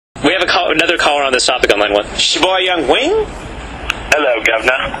We have another caller on this topic on line 1. Shaboy Young Wing? Hello,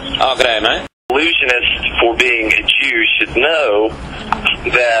 Governor. Oh, g'day, mate. Illusionists, for being a Jew, should know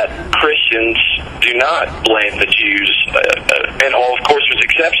that Christians do not blame the Jews, and all, of course, there's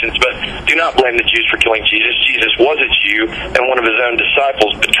exceptions, but do not blame the Jews for killing Jesus. Jesus was a Jew, and one of his own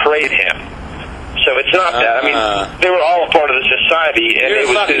disciples betrayed him. So it's not that. I mean, they were all a part of the society. And You're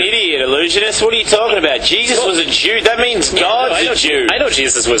a fucking idiot, illusionist. What are you talking about? Jesus was a Jew. That means God's a Jew. I know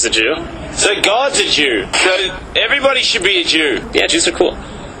Jesus was a Jew. So God's a Jew. So everybody should be a Jew. Yeah, Jews are cool.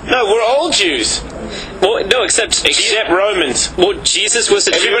 No, we're all Jews. Well, no, except Romans. Well, Jesus was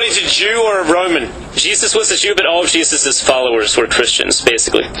a Jew. Everybody's a Jew or a Roman. Jesus was a Jew, but all of Jesus' followers were Christians,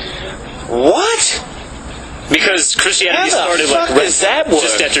 basically. What? Because Christianity started does that work?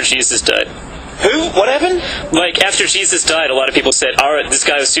 Just after Jesus died. Who? What happened? Like, after Jesus died, a lot of people said, alright, this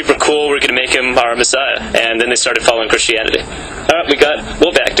guy is super cool, we're going to make him our Messiah. And then they started following Christianity. Alright, we got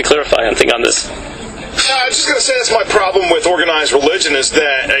Will back to clarify something on this. I was just going to say that's my problem with organized religion is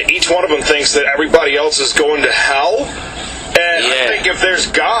that each one of them thinks that everybody else is going to hell. And I think if there's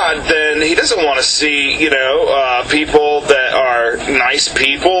God, then he doesn't want to see, people that are nice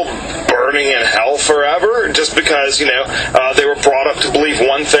people burning in hell forever just because, they were brought up to believe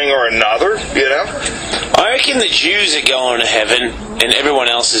one thing or another, I reckon the Jews are going to heaven and everyone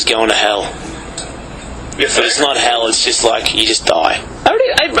else is going to hell. But it's not hell, it's just like you just die.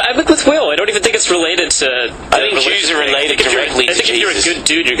 I'm with Will. I don't even think it's related to... I think Jews are related directly to Jesus. I think if you're a good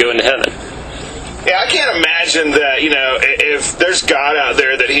dude, you're going to heaven. Yeah, I can't imagine that, if there's God out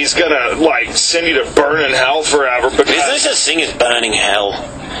there that he's going to, send you to burn in hell forever. Because there's no such thing as burning hell.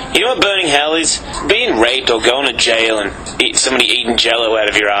 You know what burning hell is? Being raped or going to jail and somebody eating jello out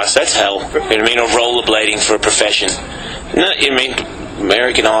of your ass. That's hell. You know what I mean? Or rollerblading for a profession. No, you mean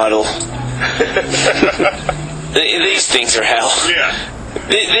American Idol. These things are hell. Yeah.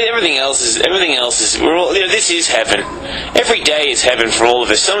 Everything else is. We're all. This is heaven. Every day is heaven for all of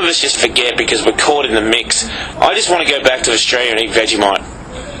us. Some of us just forget because we're caught in the mix. I just want to go back to Australia and eat Vegemite.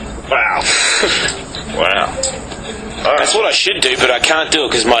 Wow. Wow. That's what I should do, but I can't do it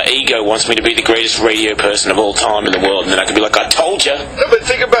because my ego wants me to be the greatest radio person of all time in the world, and then I can be like, I told you. No, but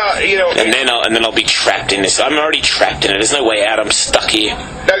think about, And then I'll be trapped in this. I'm already trapped in it. There's no way out. I'm stuck here.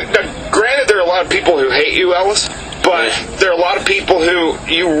 Now, granted, there are a lot of people who hate you, Ellis, but there are a lot of people who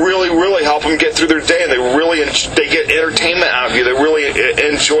you really, really help them get through their day, and they get entertainment out of you. They really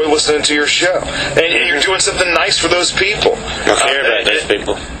enjoy listening to your show, and you're doing something nice for those people. I care about those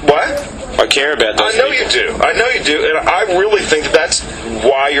people. What? I care about those people. I know you do, and I really think that's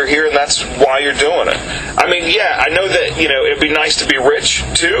why you're here, and that's why you're doing it. I mean, I know that it'd be nice to be rich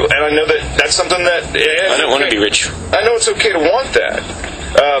too, and I know that that's something that I don't want to be rich. I know it's okay to want that.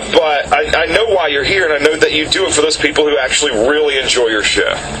 But I know why you're here, and I know that you do it for those people who actually really enjoy your show.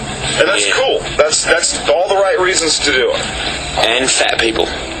 And that's cool. That's all the right reasons to do it. And fat people.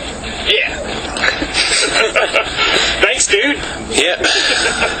 Yeah. Thanks, dude. Yep.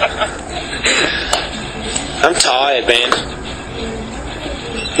 I'm tired, man.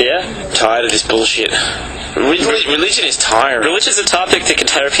 Yeah? Tired of this bullshit. Religion is tiring. Religion's a topic that can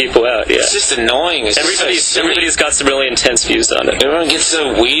tire people out, yeah. It's just annoying. Everybody's got some really intense views on it. Everyone gets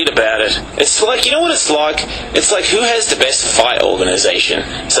so weird about it. It's like, you know what it's like? It's like, who has the best fight organization?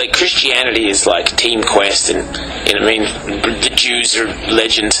 It's like Christianity is like Team Quest, and the Jews are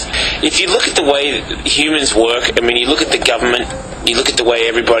legends. If you look at the way humans work, you look at the government, you look at the way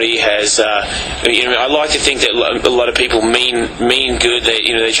everybody has, I like to think that a lot of people mean good.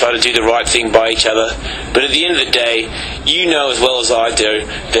 They try to do the right thing by each other. But at the end of the day, you know as well as I do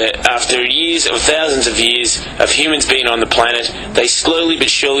that after years or thousands of years of humans being on the planet, they slowly but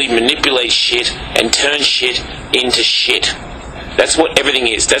surely manipulate shit and turn shit into shit. That's what everything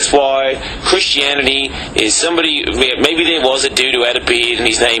is. That's why Christianity is somebody. Maybe there was a dude who had a beard and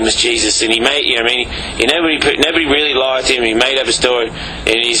his name was Jesus, and he made. Nobody really liked him. He made up a story, and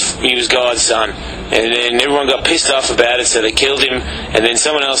he was God's son. And then everyone got pissed off about it, so they killed him. And then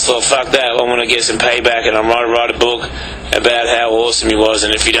someone else thought, "Fuck that! I want to get some payback, and I'm going to write a book about how awesome he was.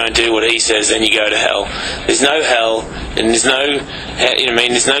 And if you don't do what he says, then you go to hell. There's no hell, and there's no.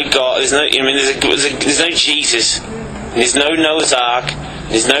 There's no God. There's no. There's no Jesus." There's no Noah's Ark.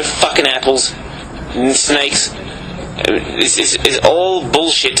 There's no fucking apples and snakes. It's all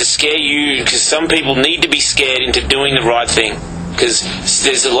bullshit to scare you, because some people need to be scared into doing the right thing. Because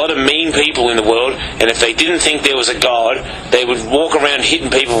there's a lot of mean people in the world, and if they didn't think there was a God, they would walk around hitting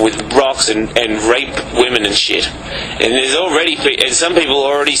people with rocks and rape women and shit. And some people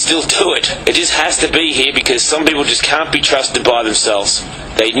already still do it. It just has to be here because some people just can't be trusted by themselves.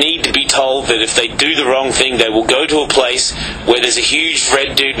 They need to be told that if they do the wrong thing, they will go to a place where there's a huge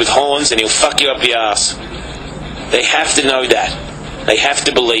red dude with horns and he'll fuck you up the ass. They have to know that. They have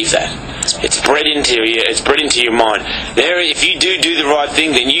to believe that. It's bred into you. It's bred into your mind. If you do the right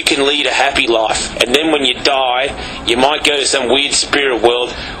thing, then you can lead a happy life. And then when you die, you might go to some weird spirit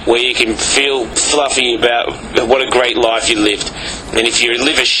world where you can feel fluffy about what a great life you lived. And if you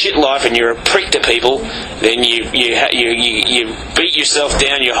live a shit life and you're a prick to people, then you beat yourself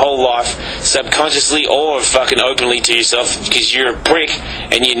down your whole life, subconsciously or fucking openly to yourself, because you're a prick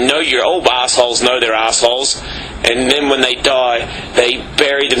and you know your old assholes know they're assholes. And then when they die, they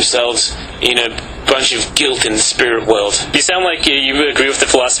bury themselves in a bunch of guilt in the spirit world. You sound like you agree with the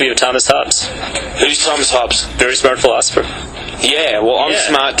philosophy of Thomas Hobbes. Who's Thomas Hobbes? Very smart philosopher. Yeah, well, I'm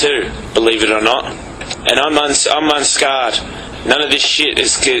smart too, believe it or not. And I'm unscarred. None of this shit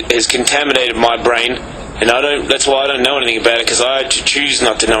has contaminated my brain. And that's why I don't know anything about it, because I choose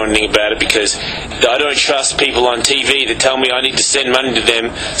not to know anything about it, because I don't trust people on TV to tell me I need to send money to them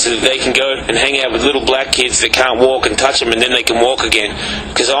so that they can go and hang out with little black kids that can't walk and touch them and then they can walk again.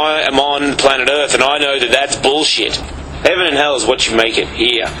 Because I am on planet Earth and I know that that's bullshit. Heaven and hell is what you make it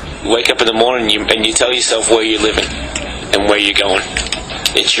here. You wake up in the morning and you tell yourself where you're living and where you're going.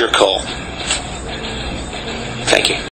 It's your call. Thank you.